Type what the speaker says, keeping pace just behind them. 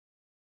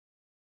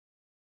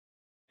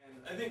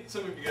I think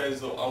some of you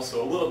guys are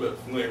also a little bit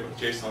familiar with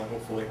JSON,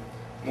 hopefully,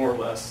 more or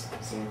less,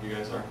 some of you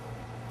guys are.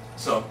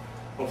 So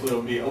hopefully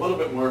it'll be a little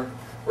bit more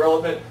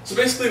relevant. So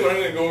basically what I'm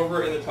going to go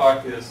over in the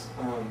talk is,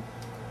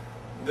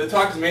 the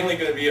talk is mainly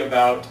going to be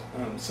about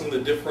some of the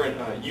different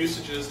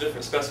usages,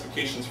 different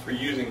specifications for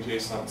using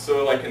JSON.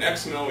 So like in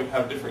XML, we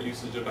have different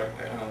usage of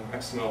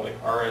XML,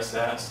 like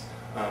RSS,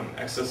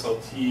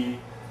 XSLT,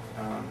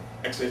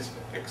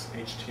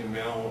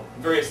 XHTML,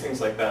 various things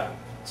like that.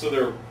 So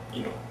they're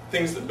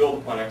things that build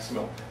upon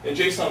XML. In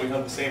JSON, we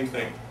have the same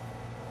thing.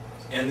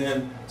 And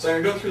then, so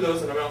I'm going to go through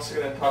those, and I'm also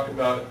going to talk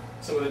about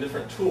some of the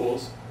different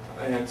tools.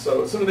 And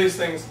so some of these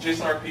things,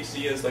 JSON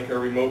RPC is like a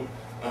remote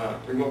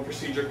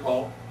procedure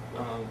call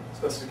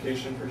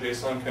specification for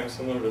JSON, kind of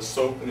similar to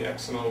SOAP in the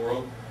XML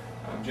world.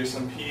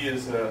 JSON-P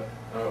is a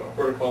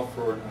protocol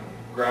for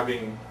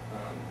grabbing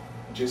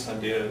JSON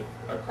data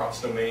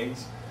across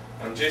domains.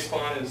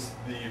 JSpawn is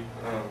the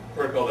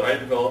protocol that I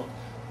developed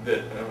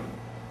that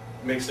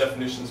makes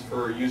definitions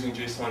for using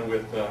JSON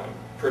with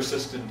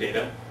persisted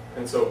data.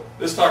 And so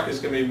this talk is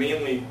going to be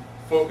mainly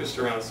focused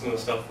around some of the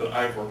stuff that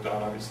I've worked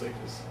on, obviously,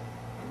 because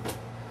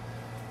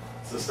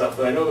it's the stuff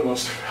that I know the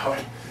most about.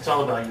 It's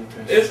all about you,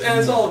 Chris. And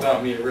it's all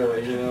about me,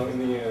 really, in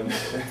the end.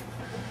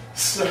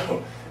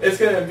 So it's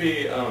going to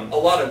be a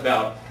lot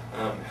about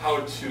how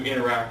to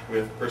interact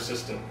with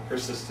persistent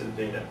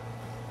data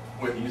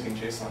with using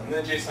JSON. And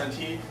then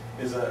JSON-T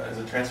is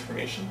a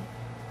transformation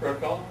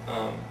protocol,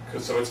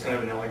 so it's kind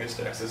of analogous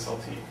to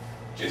XSLT.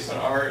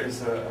 JSON-R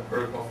is a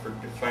protocol for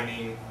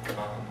defining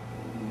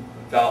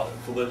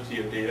validity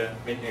of data,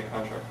 making a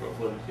contract about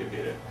validity of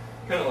data,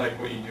 kind of like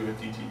what you do with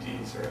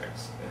DTDs or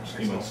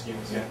XML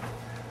schemas. Yeah.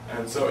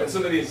 And so,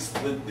 some of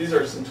these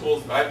are some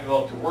tools that I've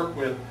developed to work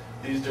with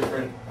these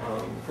different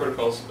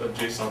protocols of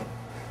JSON,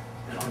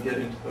 and I'll get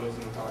into those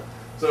in the talk.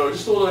 So,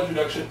 just a little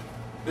introduction.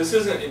 This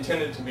isn't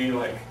intended to be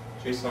like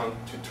JSON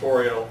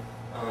tutorial.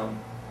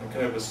 I'm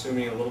kind of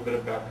assuming a little bit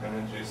of background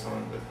in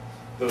JSON with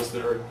those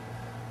that are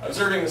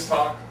observing this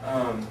talk.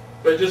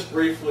 But just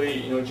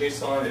briefly,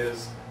 JSON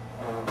is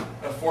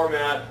a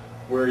format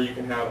where you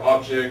can have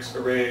objects,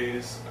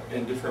 arrays,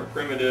 and different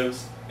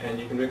primitives, and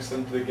you can mix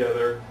them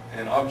together.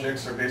 And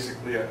objects are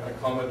basically a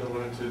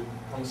comma-delimited,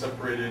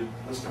 comma-separated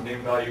list of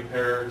name-value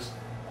pairs.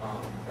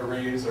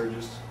 Arrays are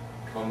just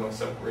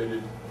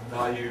comma-separated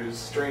values.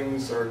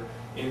 Strings are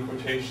in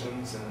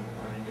quotations, and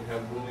you can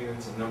have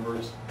booleans and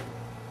numbers.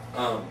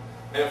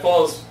 And it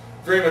follows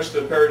very much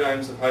the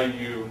paradigms of how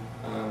you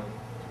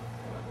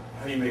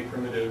make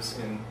primitives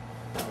in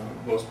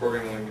most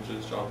programming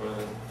languages, Java,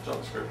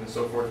 JavaScript, and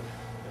so forth.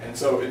 And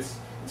so it's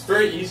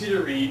very easy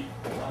to read,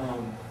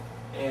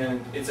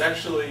 and it's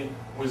actually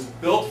was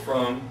built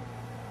from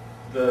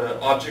the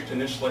object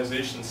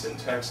initialization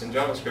syntax in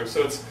JavaScript.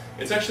 So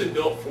it's actually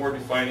built for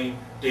defining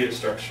data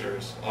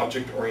structures,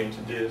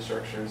 object-oriented data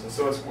structures, and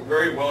so it's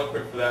very well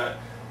equipped for that.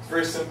 It's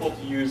very simple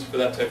to use for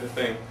that type of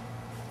thing.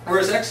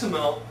 Whereas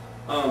XML,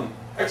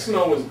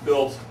 XML was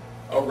built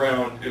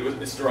around,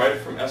 it's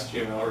derived from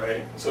SGML,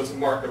 right? So it's a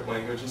markup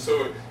language, and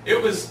so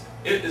it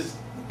is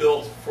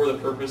built for the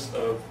purpose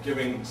of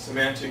giving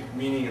semantic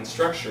meaning and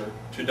structure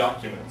to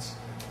documents.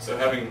 So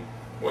having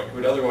what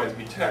would otherwise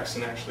be text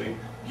and actually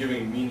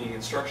giving meaning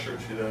and structure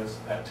to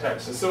that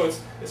text. And so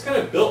it's kind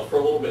of built for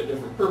a little bit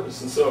different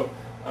purpose. And so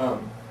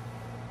I'm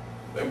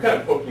kind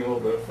of poking a little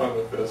bit of fun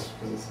with this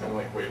because it's kind of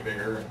like way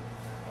bigger.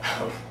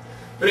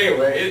 But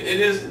anyway,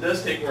 it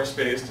does take more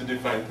space to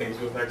define things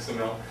with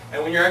XML.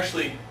 And when you're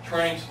actually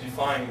trying to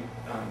define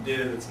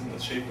data that's in the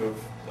shape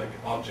of like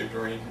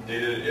object-oriented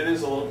data, it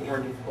is a little bit more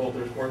difficult.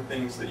 There's more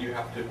things that you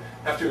have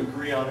to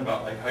agree on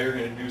about like how you're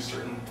going to do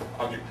certain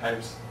object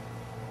types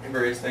and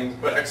various things.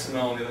 But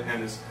XML, on the other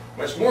hand, is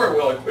much more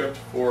well-equipped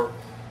for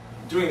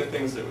doing the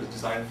things that it was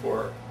designed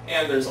for.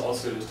 And there's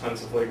also just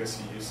tons of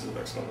legacy uses of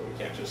XML that we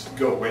can't just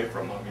go away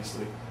from,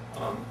 obviously.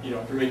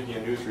 If you're making a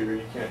newsreader,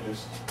 you can't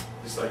just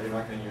decide you're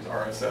not going to use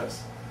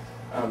RSS.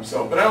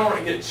 But I don't want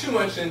to get too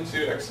much into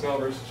XML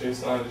versus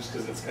JSON just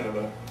because it's kind of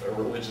a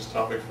religious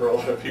topic for a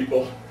lot of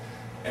people.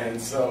 And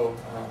so,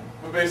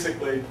 but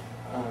basically,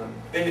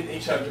 they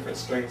each have different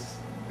strengths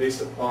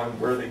based upon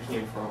where they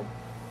came from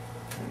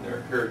and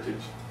their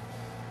heritage.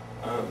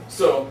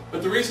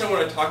 But the reason I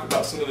want to talk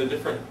about some of the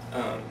different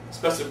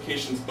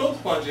specifications built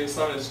upon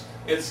JSON is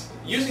it's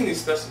using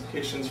these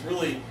specifications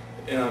really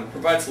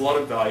provides a lot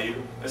of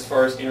value as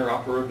far as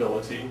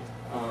interoperability.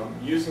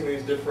 Using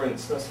these different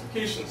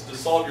specifications to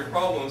solve your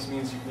problems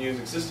means you can use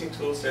existing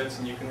tool sets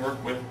and you can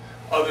work with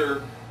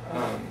other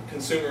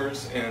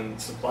consumers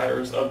and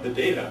suppliers of the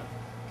data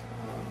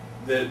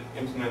that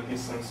implement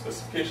these same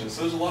specifications.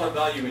 So there's a lot of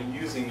value in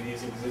using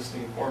these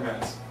existing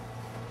formats.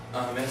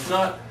 And it's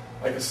not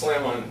like a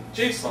slam on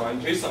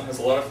JSON. JSON has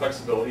a lot of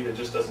flexibility. It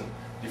just doesn't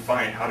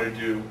define how to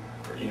do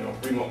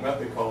remote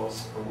method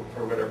calls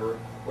or whatever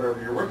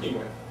you're working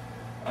with.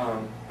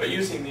 But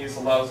using these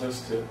allows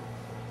us to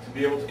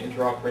be able to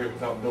interoperate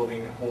without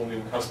building a whole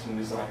new custom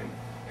design.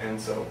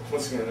 And so,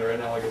 once again, they're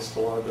analogous to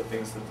a lot of the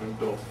things that have been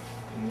built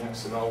in the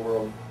XML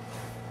world.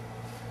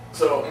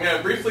 So I'm going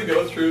to briefly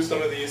go through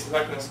some of these. I'm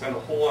not going to spend a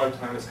whole lot of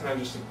time. It's kind of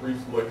just a brief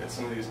look at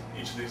some of these,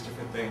 each of these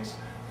different things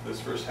for this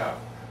first half.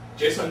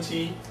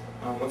 JSON-T,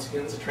 once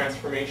again, is a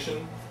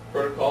transformation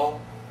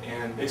protocol,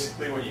 and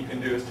basically what you can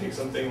do is take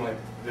something like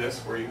this,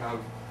 where you have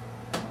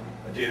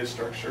a data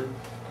structure.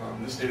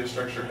 This data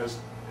structure has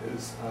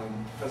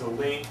a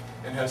link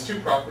and has two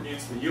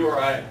properties, the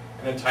URI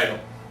and a title.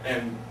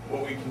 And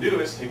what we can do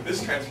is take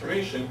this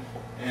transformation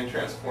and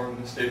transform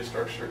this data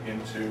structure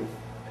into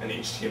an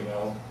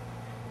HTML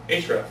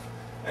href.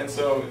 And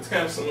so it's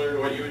kind of similar to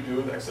what you would do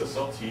with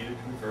XSLT to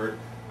convert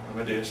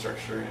a data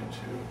structure into,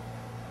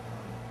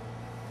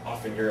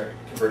 often you're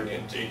converting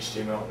it into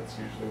HTML. That's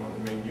usually one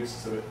of the main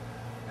uses of it.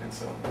 And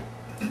so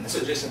that's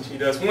what JSON-T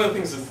does. One of the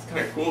things that's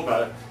kind of cool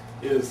about it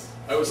is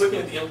I was looking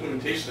at the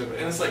implementation of it,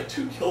 and it's like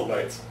 2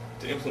 kilobytes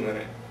to implement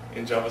it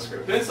in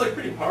JavaScript. And it's like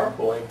pretty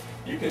powerful. Like,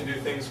 you can do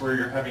things where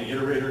you're having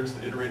iterators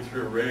that iterate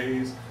through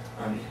arrays.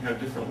 You can have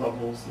different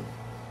levels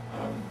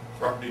of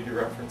property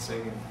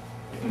dereferencing, and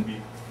it can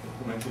be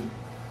implemented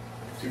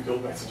 2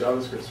 kilobytes of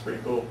JavaScript. It's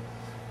pretty cool.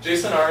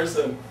 JSON-R is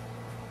a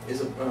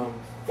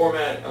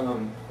format.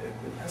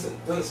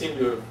 It doesn't seem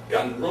to have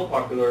gotten real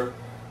popular,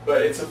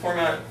 but it's a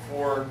format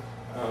for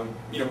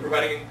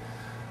providing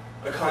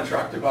a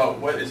contract about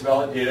what is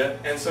valid data.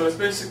 And so it's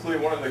basically,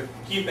 one of the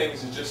key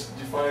things is just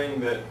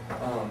defining that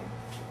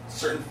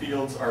certain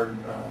fields are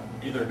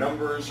either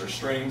numbers or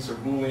strings or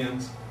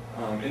booleans.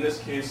 In this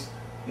case,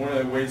 one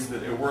of the ways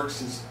that it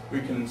works is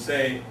we can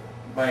say,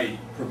 by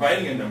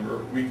providing a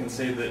number, we can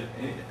say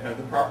that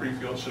the property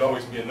field should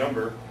always be a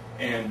number,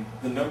 and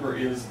the number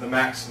is the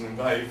maximum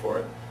value for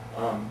it.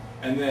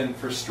 And then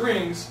for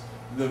strings,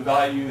 the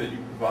value that you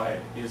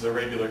provide is a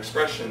regular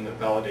expression that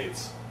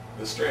validates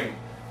the string.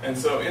 And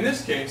so in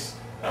this case,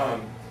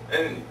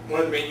 and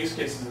one of the main use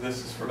cases of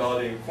this is for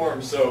validating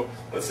forms. So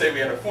let's say we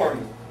had a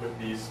form with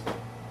these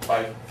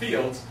 5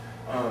 fields.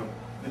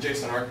 The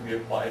JSON-R can be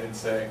applied and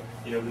say,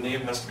 the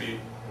name has to be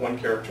 1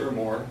 character or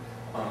more.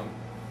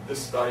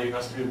 This value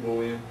has to be a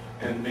boolean,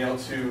 and mail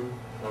to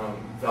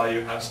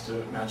value has to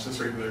match this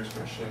regular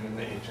expression, and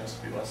the age has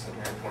to be less than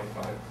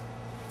 125.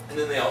 And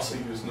then they also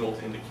use null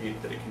to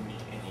indicate that it can be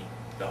any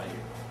value.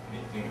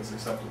 Anything is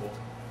acceptable.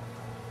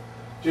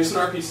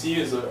 JSON-RPC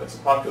is a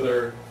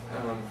popular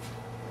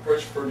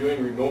approach for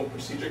doing remote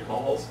procedure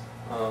calls.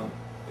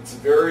 It's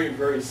very,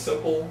 very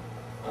simple.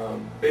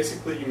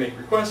 Basically, you make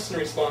requests and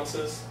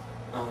responses,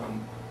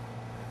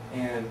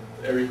 and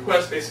a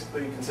request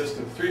basically consists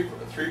of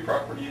three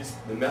properties: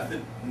 the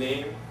method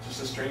name,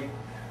 just a string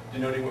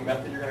denoting what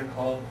method you're going to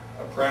call,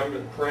 a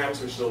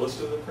params, which is a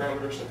list of the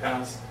parameters to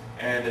pass,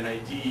 and an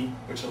ID,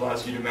 which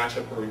allows you to match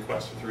up a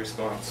request with a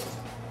response.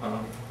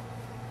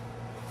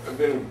 I've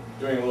been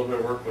doing a little bit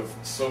of work with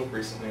SOAP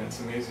recently, and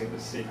it's amazing to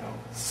see how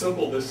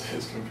simple this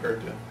is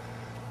compared to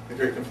the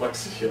great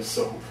complexity of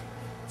SOAP.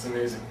 It's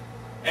amazing.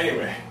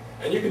 Anyway,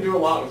 and you can do a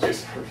lot with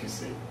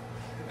JSON-RPC.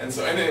 And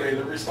so anyway,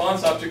 the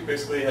response object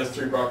basically has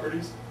 3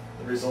 properties: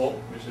 the result,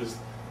 which is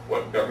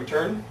what got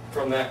returned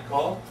from that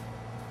call,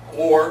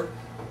 or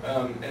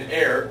an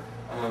error.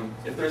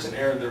 If there's an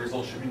error, the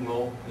result should be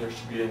null, and there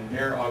should be an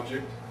error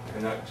object,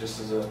 and that just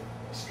is a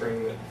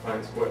string that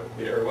defines what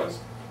the error was,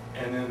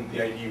 and then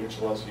the ID, which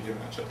allows you to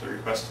match up the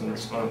request and the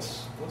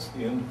response. What's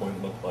the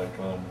endpoint look like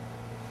on,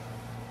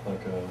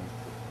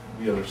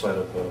 the other side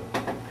of the?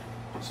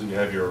 So you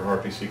have your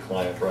RPC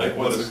client, right? Like,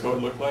 what does the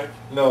code look like?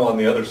 No, on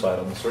the other side,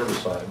 on the server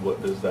side,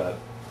 what does that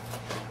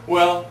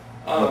look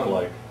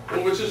like?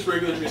 Well, with just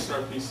regular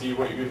JSON-RPC,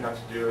 what you'd have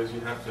to do is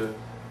you'd have to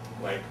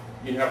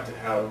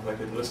have like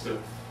a list of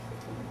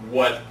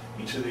what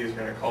each of these are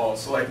going to call.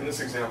 So like in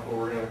this example,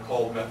 we're going to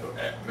call method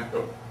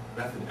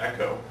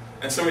echo.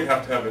 And so we'd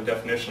have to have a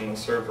definition on the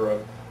server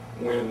of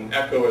when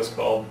echo is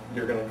called,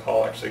 you're going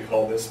to actually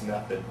call this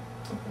method.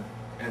 Okay.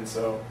 And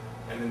so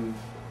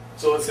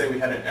let's say we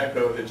had an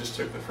echo that just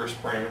took the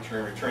first parameter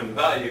and returned the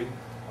value.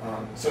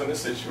 So in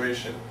this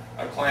situation,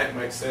 a client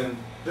might send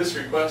this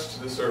request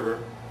to the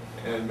server,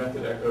 and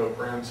method echo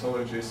params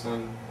hello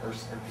JSON or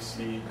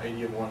RPC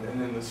ID of 1, and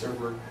then the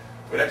server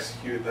would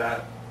execute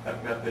that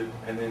method,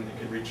 and then it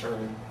could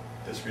return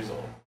this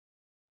result.